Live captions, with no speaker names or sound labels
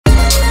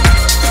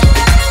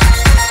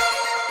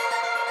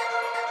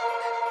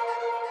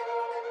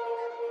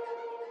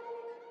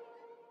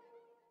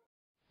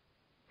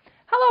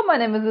my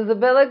name is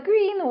Isabella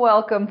Greene.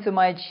 Welcome to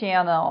my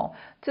channel.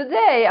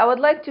 Today, I would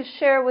like to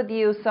share with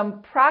you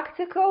some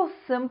practical,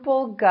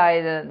 simple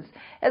guidance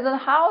as on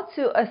how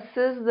to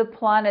assist the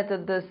planet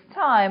at this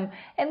time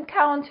in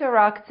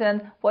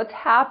counteracting what's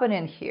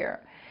happening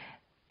here.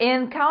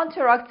 In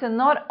counteracting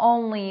not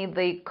only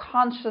the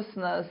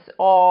consciousness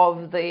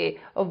of the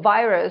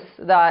virus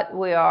that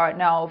we are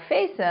now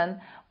facing,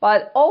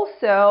 but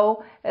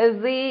also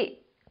the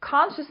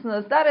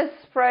consciousness that is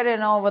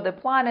spreading over the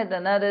planet,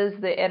 and that is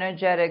the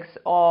energetics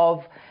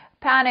of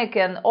panic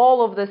and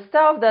all of the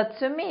stuff that,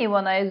 to me,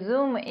 when I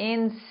zoom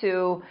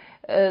into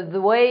the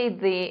way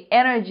the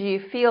energy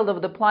field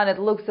of the planet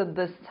looks at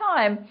this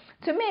time,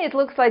 to me it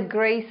looks like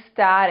gray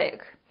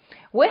static.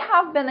 We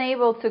have been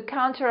able to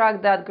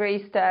counteract that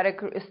gray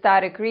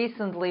static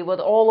recently with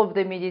all of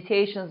the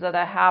meditations that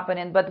are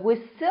happening, but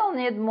we still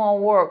need more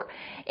work.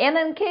 And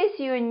in case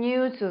you're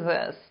new to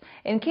this,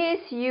 in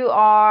case you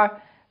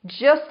are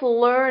just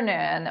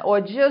learning or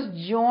just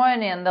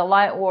joining the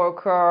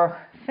Lightworker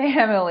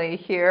family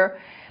here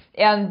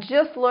and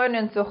just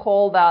learning to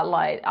hold that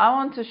light, I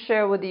want to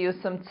share with you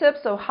some tips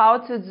of how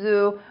to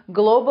do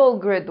global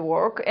grid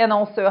work and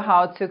also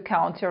how to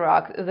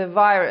counteract the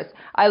virus.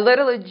 I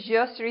literally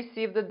just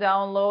received the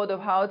download of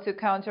how to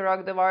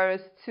counteract the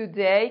virus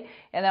today,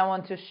 and I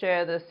want to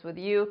share this with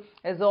you,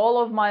 as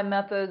all of my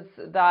methods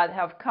that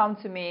have came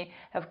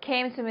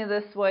to me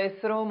this way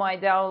through my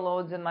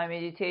downloads and my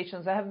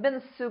meditations. I have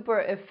been super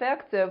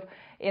effective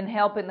in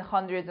helping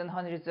hundreds and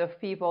hundreds of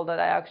people that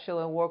I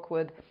actually work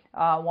with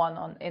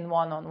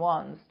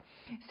one-on-ones.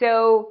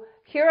 So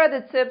here are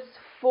the tips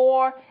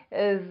for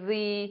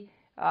the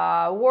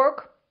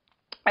work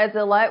as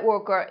a light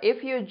worker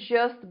if you're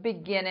just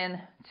beginning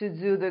to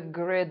do the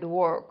grid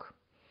work.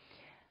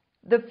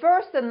 The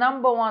first and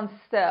number one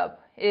step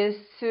is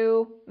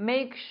to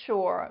make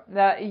sure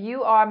that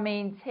you are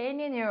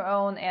maintaining your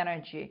own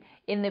energy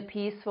in a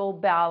peaceful,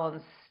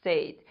 balanced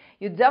state.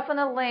 You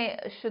definitely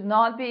should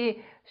not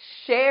be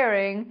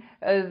sharing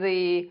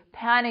the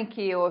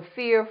panicky or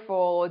fearful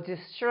or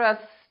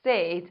distressed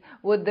state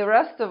with the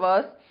rest of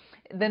us.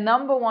 The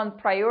number one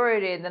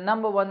priority, the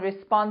number one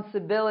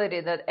responsibility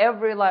that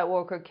every light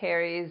worker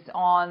carries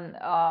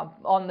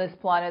on this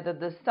planet at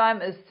this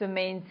time is to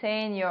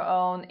maintain your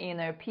own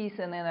inner peace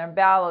and inner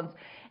balance.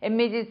 And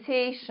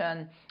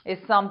meditation is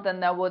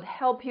something that would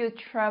help you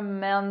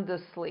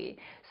tremendously.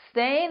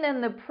 Staying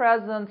in the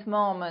present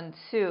moment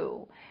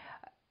too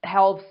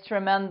helps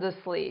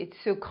tremendously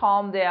to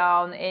calm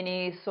down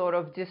any sort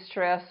of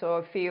distress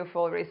or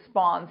fearful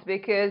response,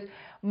 because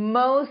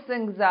most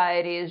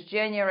anxiety is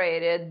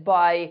generated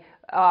by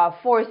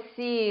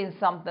foreseeing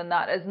something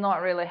that is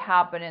not really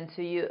happening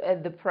to you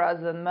at the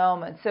present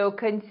moment. So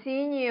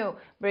continue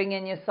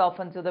bringing yourself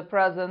into the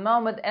present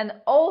moment, and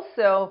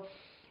also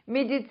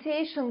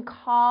meditation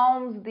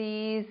calms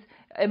these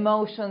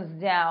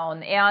emotions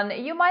down,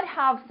 and you might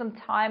have some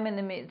time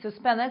to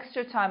spend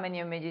extra time in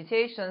your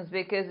meditations,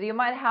 because you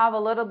might have a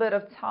little bit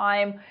of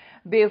time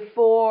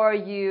before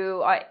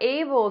you are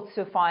able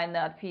to find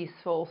that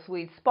peaceful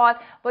sweet spot,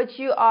 but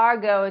you are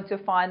going to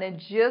find it.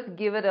 Just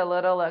give it a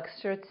little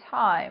extra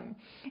time.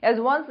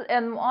 Once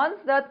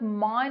that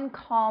mind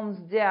calms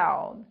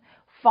down,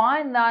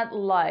 find that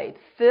light,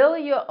 fill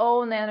your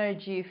own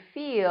energy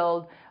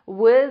field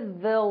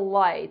with the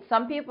light.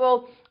 Some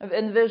people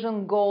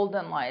envision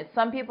golden light.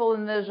 Some people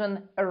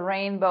envision a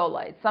rainbow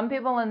light. Some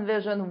people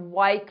envision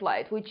white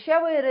light.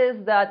 Whichever it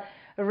is that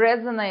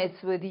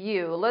resonates with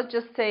you. Let's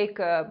just take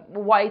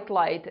white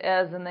light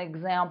as an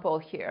example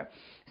here.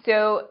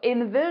 So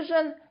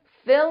envision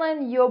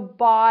filling your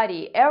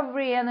body,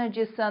 every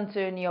energy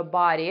center in your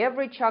body,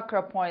 every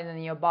chakra point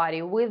in your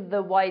body with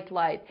the white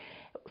light.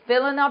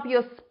 Filling up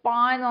your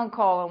spinal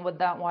column with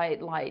that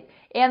white light,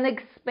 and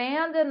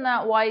expanding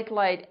that white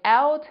light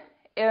out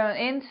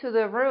into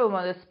the room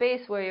or the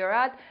space where you're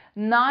at,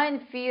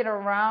 9 feet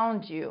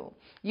around you.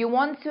 You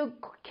want to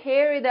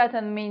carry that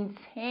and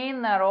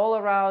maintain that all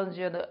around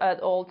you at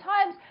all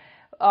times.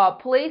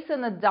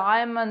 Placing a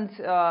diamond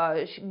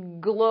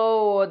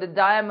glow or the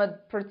diamond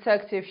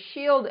protective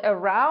shield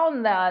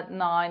around that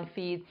 9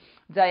 feet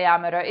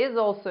diameter is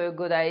also a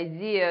good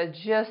idea,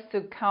 just to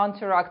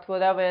counteract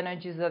whatever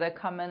energies that are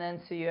coming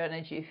into your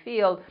energy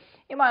field.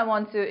 You might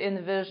want to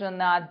envision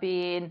that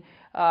being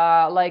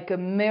like a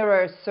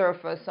mirror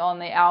surface on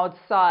the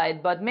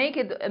outside, but make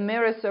it a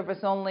mirror surface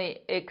only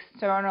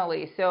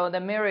externally. So the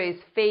mirror is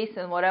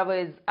facing whatever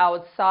is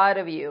outside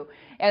of you.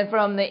 And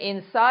from the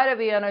inside of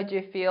your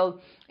energy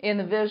field,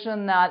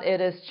 envision that it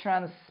is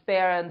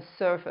transparent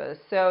surface.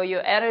 So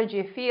your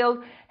energy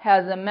field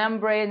has a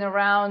membrane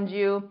around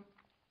you,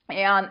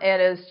 and it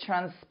is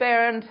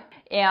transparent,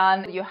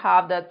 and you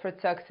have that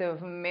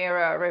protective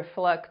mirror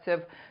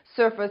reflective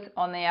surface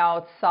on the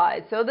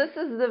outside. So this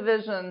is the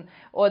vision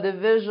or the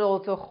visual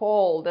to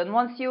hold. And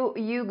once you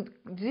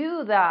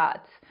do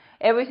that,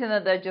 everything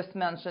that I just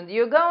mentioned,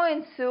 you're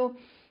going to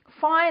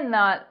find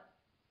that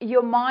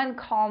your mind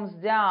calms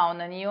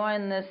down and you're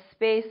in this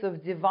space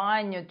of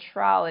divine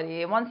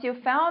neutrality. And once you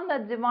found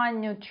that divine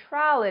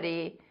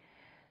neutrality,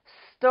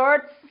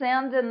 start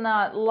sending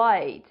that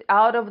light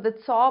out of the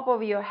top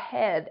of your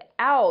head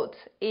out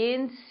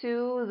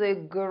into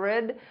the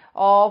grid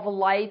of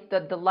light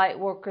that the light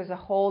workers are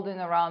holding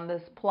around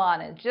this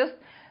planet. Just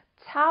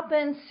tap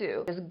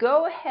into, just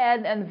go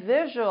ahead and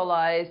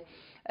visualize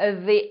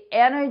the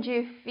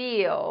energy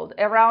field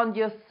around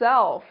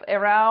yourself,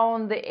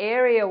 around the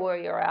area where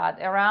you're at,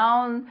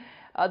 around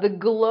the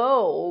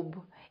globe.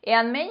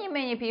 And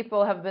many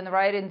people have been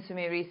writing to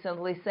me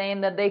recently saying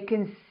that they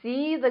can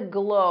see the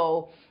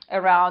glow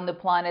around the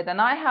planet,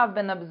 and I have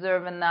been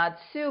observing that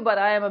too, but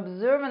I am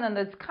observing that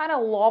it's kind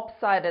of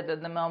lopsided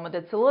at the moment.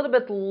 It's a little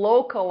bit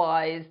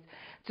localized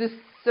to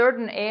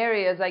certain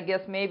areas, I guess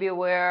maybe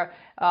where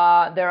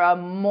there are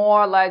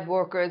more light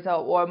workers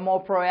or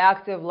more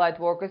proactive light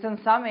workers, and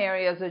some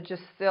areas are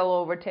just still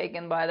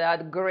overtaken by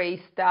that gray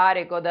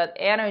static or that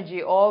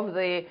energy of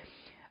the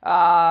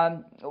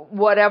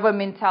whatever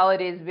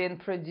mentality is being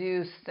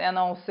produced, and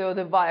also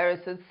the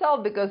virus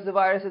itself, because the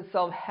virus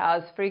itself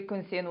has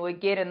frequency, and we'll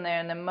get in there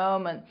in a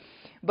moment.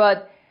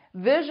 But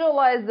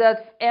visualize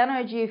that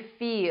energy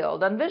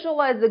field and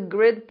visualize the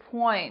grid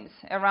points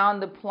around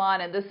the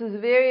planet. This is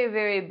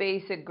very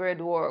basic grid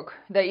work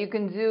that you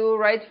can do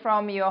right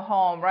from your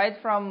home, right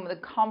from the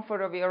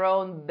comfort of your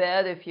own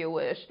bed if you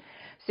wish.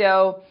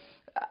 So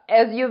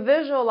as you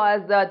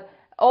visualize that,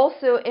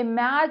 also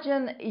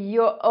imagine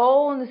your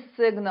own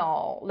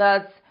signal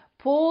that's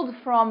pulled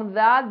from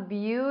that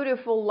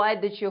beautiful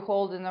light that you're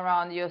holding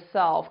around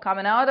yourself,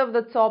 coming out of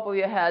the top of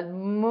your head,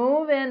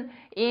 moving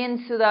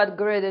into that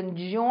grid and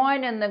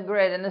joining the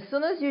grid. And as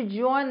soon as you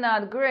join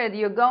that grid,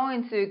 you're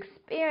going to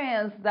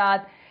experience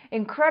that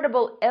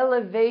incredible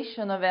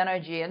elevation of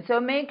energy. And so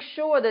make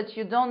sure that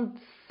you don't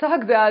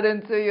suck that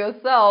into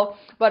yourself,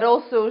 but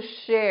also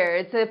share.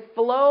 It's a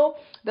flow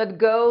that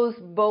goes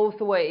both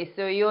ways.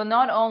 So you're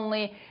not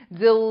only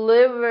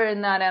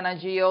delivering that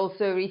energy, you're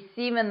also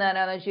receiving that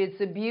energy.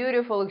 It's a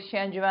beautiful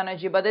exchange of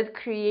energy, but it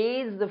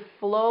creates the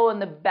flow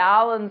and the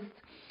balanced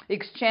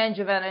exchange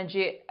of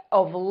energy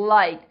of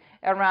light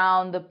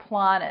around the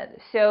planet.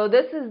 So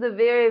this is the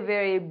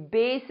very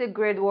basic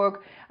grid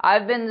work.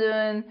 I've been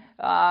doing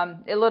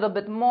a little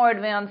bit more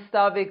advanced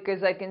stuff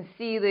because I can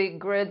see the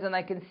grids and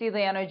I can see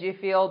the energy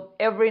field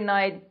every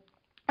night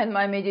in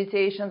my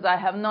meditations. I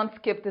have not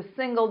skipped a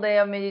single day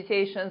of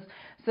meditations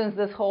since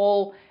this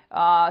whole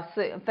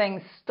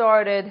thing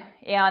started,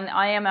 and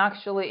I am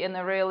actually in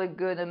a really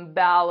good and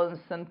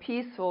balanced and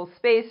peaceful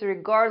space,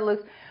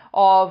 regardless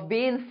of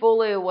being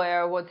fully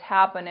aware of what's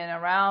happening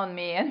around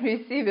me and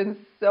receiving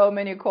so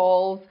many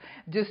calls,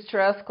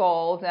 distress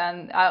calls,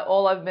 and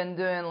all I've been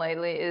doing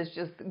lately is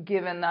just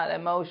giving that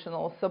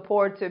emotional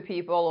support to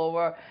people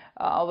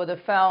over the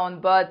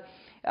phone. But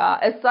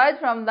aside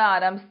from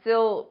that, I'm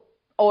still,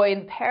 or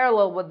in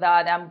parallel with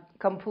that, I'm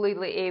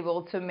completely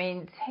able to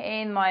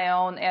maintain my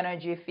own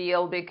energy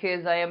field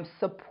because I am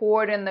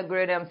supporting the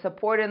grid, I'm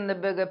supporting the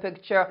bigger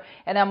picture,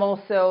 and I'm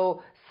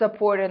also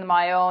supporting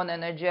my own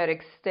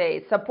energetic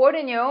state.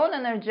 Supporting your own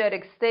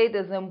energetic state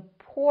is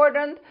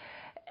important.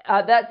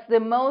 That's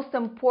the most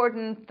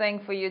important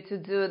thing for you to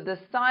do at this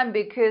time,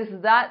 because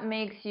that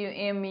makes you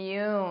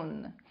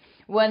immune.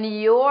 When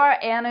your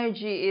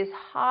energy is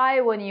high,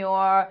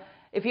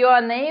 if you're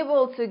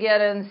unable to get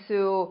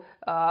into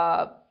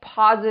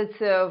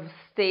positive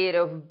state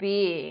of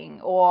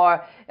being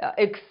or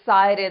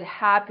excited,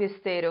 happy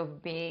state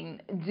of being,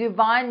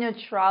 divine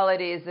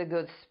neutrality is a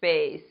good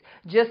space.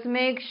 Just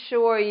make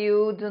sure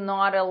you do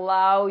not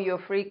allow your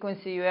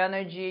frequency, your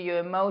energy, your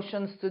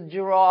emotions to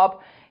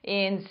drop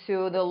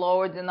into the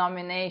lower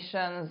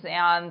denominations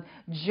and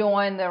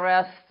join the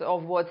rest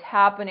of what's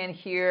happening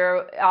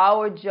here.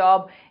 Our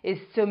job is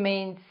to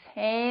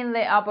maintain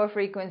the upper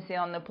frequency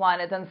on the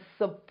planet and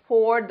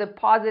support the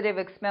positive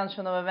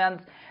expansion of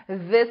events.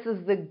 This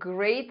is the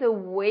great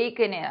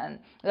awakening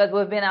that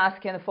we've been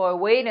asking for,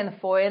 waiting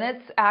for, and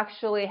it's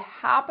actually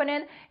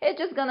happening. It's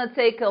just going to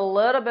take a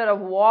little bit of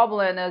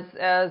wobbling as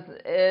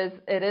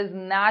it is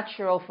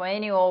natural for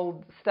any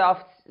old stuff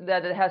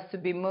that it has to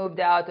be moved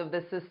out of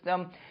the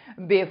system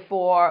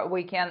before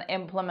we can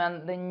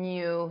implement the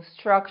new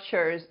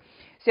structures.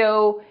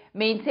 So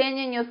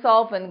maintaining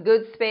yourself in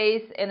good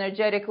space,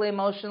 energetically,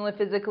 emotionally,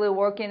 physically,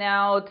 working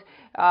out,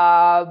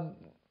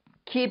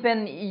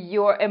 keeping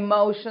your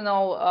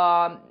emotional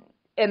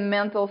and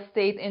mental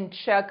state in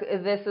check.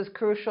 This is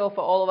crucial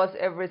for all of us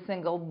every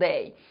single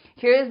day.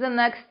 Here's the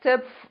next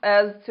tip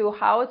as to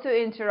how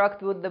to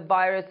interact with the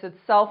virus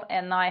itself,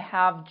 and I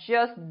have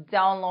just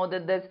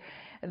downloaded this.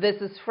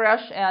 This is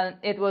fresh, and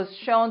it was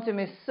shown to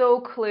me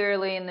so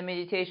clearly in the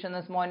meditation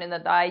this morning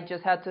that I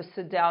just had to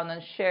sit down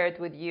and share it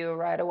with you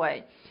right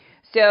away.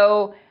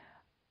 So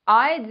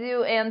I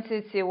do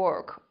entity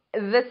work.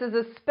 This is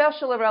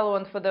especially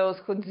relevant for those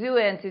who do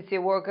entity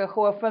work,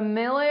 who are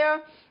familiar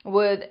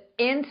with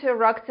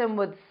interacting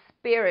with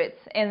spirits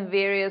in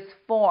various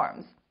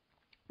forms.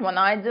 When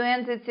I do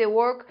entity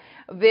work,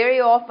 very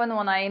often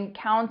when I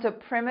encounter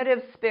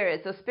primitive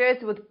spirits, so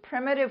spirits with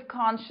primitive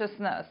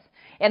consciousness,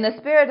 and the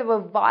spirit of a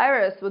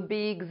virus would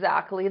be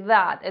exactly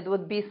that. It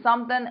would be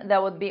something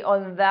that would be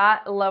on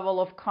that level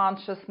of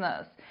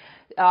consciousness.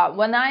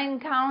 When I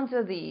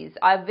encounter these,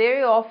 I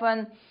very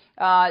often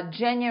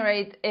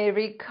generate a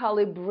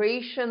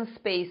recalibration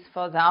space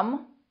for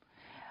them.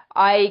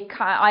 I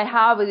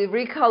have a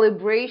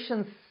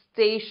recalibration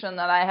station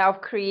that I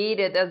have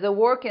created as a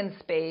working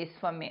space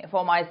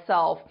for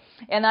myself,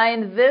 and I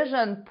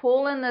envision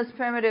pulling these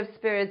primitive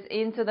spirits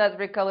into that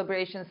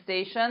recalibration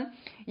station.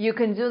 You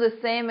can do the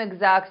same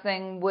exact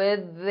thing with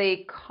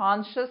the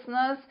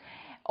consciousness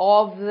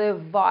of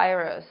the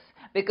virus,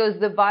 because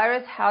the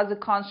virus has a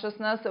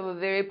consciousness of a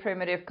very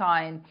primitive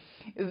kind.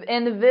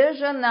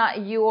 Envision that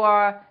you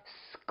are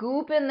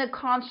scooping the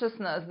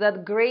consciousness,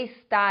 that gray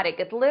static.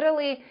 It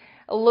literally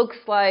looks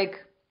like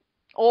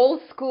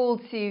old school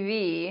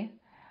TV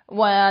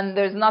when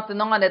there's nothing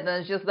on it and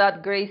it's just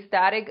that gray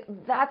static.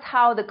 That's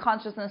how the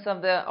consciousness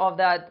of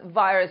that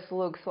virus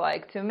looks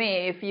like to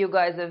me. If you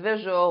guys are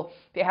visual,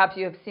 perhaps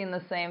you have seen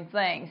the same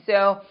thing.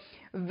 So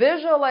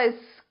visualize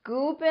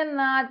scooping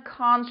that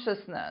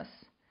consciousness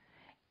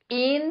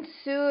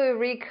into a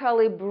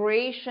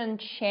recalibration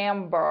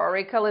chamber,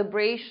 a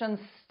recalibration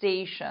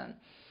station.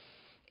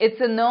 It's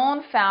a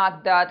known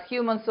fact that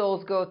human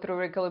souls go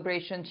through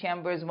recalibration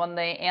chambers when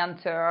they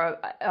enter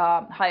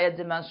higher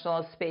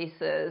dimensional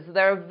spaces.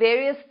 There are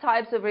various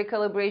types of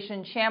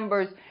recalibration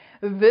chambers.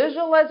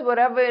 Visualize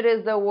whatever it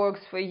is that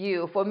works for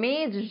you. For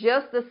me, it's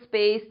just a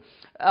space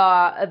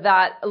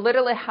that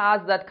literally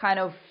has that kind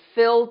of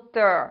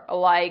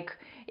filter-like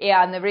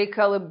and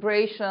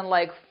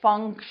recalibration-like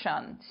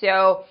function.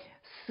 So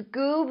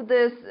scoop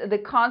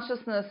the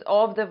consciousness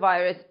of the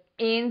virus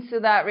into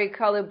that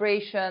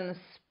recalibration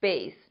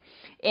space.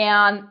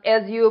 And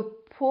as you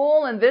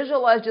pull and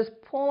visualize, just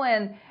pull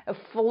in a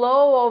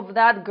flow of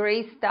that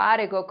gray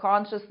static or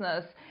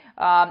consciousness.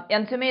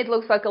 And to me, it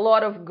looks like a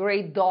lot of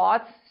gray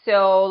dots.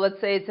 So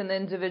let's say it's an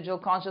individual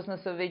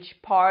consciousness of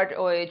each part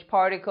or each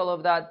particle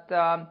of that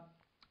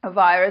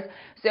virus.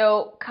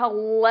 So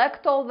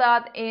collect all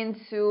that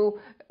into,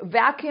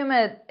 vacuum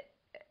it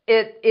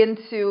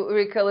into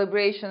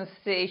recalibration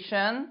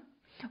station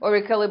or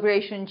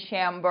recalibration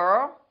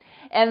chamber.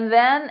 And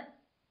then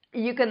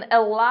you can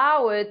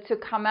allow it to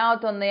come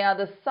out on the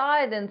other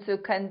side into a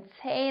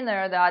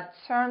container that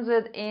turns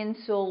it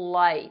into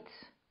light.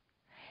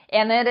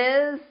 And it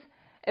is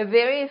a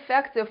very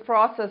effective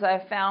process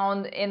I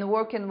found in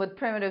working with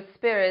primitive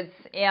spirits.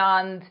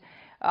 And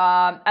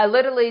I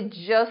literally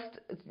just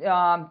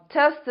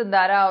tested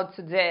that out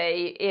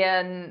today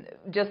in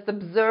just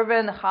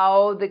observing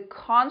how the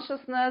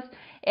consciousness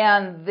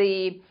and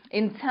the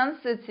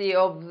intensity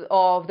of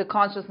the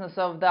consciousness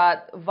of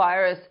that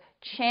virus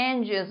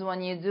changes when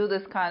you do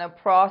this kind of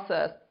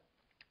process.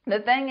 The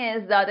thing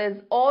is that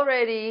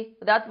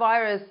that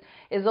virus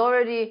is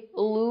already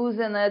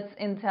losing its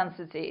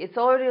intensity. It's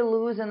already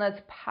losing its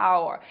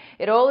power.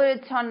 It already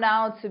turned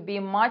out to be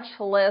much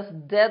less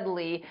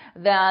deadly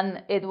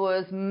than it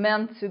was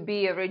meant to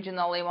be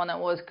originally when it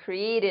was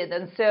created.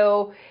 And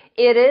so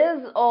it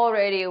is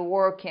already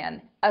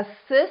working.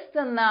 Assist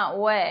in that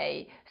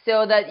way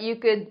so that you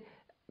could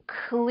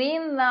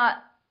clean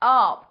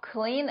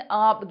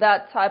up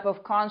that type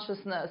of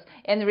consciousness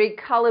and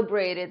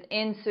recalibrate it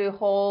into a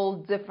whole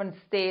different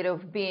state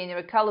of being,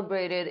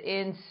 recalibrate it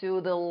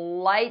into the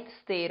light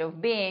state of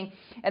being,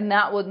 and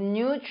that would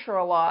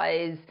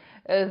neutralize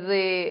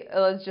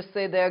let's just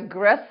say the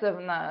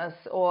aggressiveness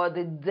or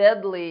the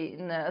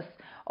deadliness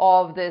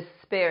of this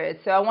spirit.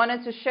 So I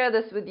wanted to share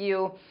this with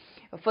you.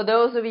 For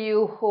those of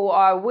you who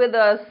are with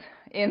us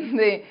in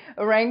the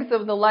ranks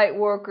of the light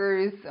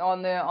workers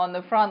on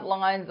the front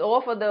lines,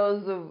 or for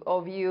those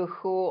of you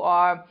who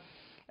are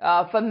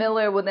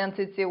familiar with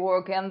entity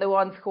work, and the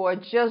ones who are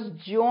just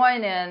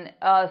joining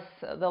us,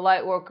 the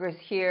light workers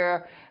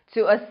here,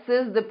 to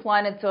assist the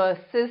planet, to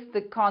assist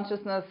the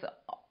consciousness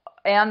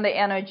and the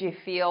energy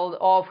field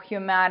of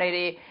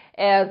humanity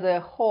as a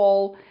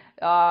whole.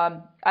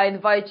 I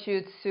invite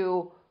you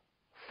to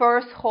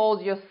first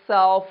hold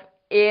yourself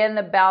in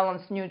a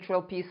balanced,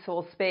 neutral,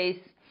 peaceful space.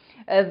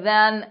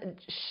 Then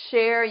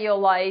share your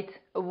light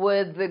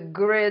with the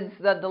grids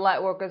that the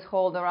light workers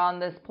hold around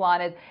this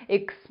planet.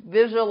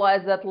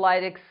 Visualize that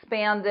light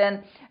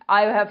expanding.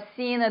 I have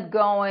seen it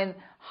going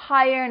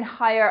higher and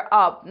higher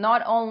up,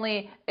 not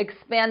only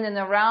expanding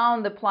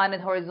around the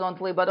planet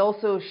horizontally, but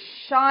also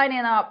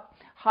shining up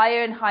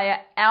higher and higher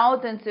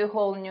out into a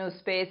whole new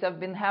space. I've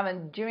been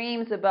having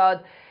dreams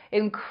about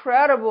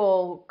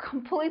incredible,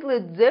 completely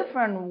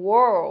different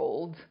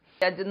world.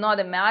 I did not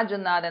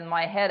imagine that in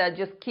my head. I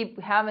just keep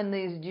having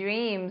these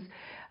dreams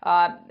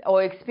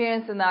or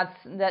experiencing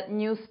that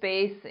new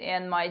space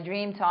in my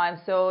dream time.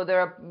 So there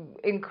are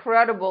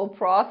incredible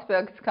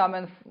prospects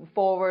coming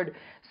forward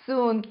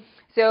soon.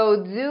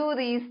 So do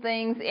these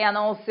things, and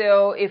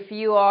also if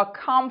you are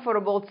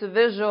comfortable to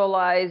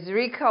visualize,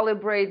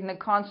 recalibrating the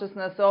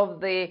consciousness of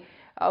the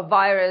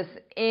virus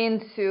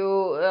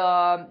into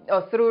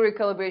or through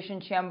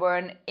recalibration chamber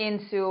and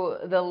into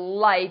the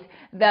light,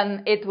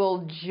 then it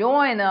will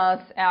join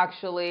us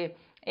actually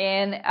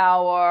in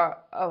our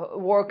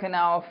work and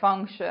our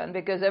function,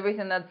 because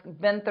everything that's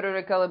been through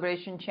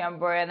recalibration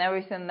chamber and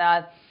everything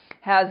that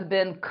has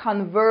been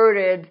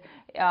converted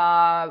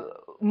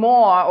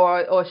more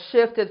or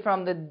shifted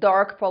from the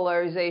dark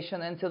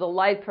polarization into the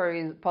light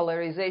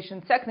polarization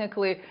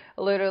technically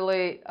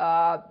literally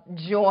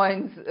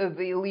joins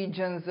the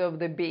legions of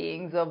the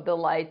beings of the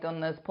light on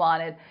this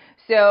planet.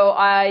 So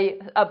I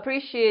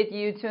appreciate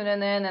you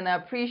tuning in, and I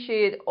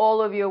appreciate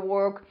all of your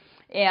work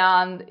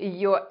and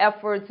your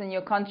efforts and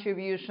your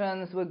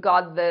contributions. We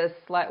got this,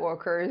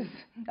 Lightworkers.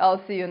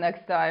 I'll see you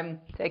next time.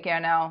 Take care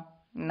now.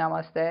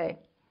 Namaste.